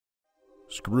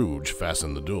Scrooge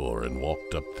fastened the door and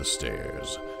walked up the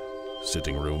stairs.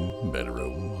 Sitting room,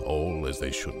 bedroom, all as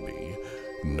they should be.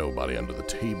 Nobody under the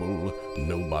table,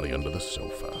 nobody under the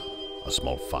sofa. A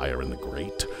small fire in the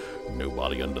grate,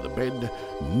 nobody under the bed,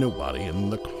 nobody in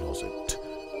the closet.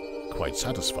 Quite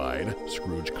satisfied,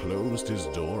 Scrooge closed his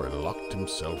door and locked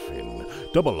himself in,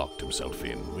 double-locked himself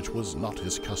in, which was not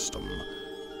his custom.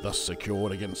 Thus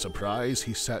secured against surprise,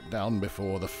 he sat down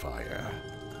before the fire.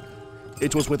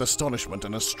 It was with astonishment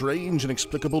and a strange,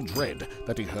 inexplicable dread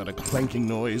that he heard a clanking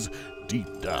noise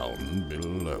deep down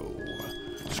below.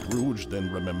 Scrooge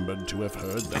then remembered to have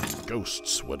heard that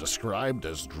ghosts were described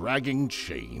as dragging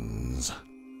chains.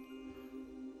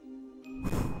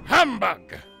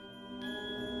 Humbug!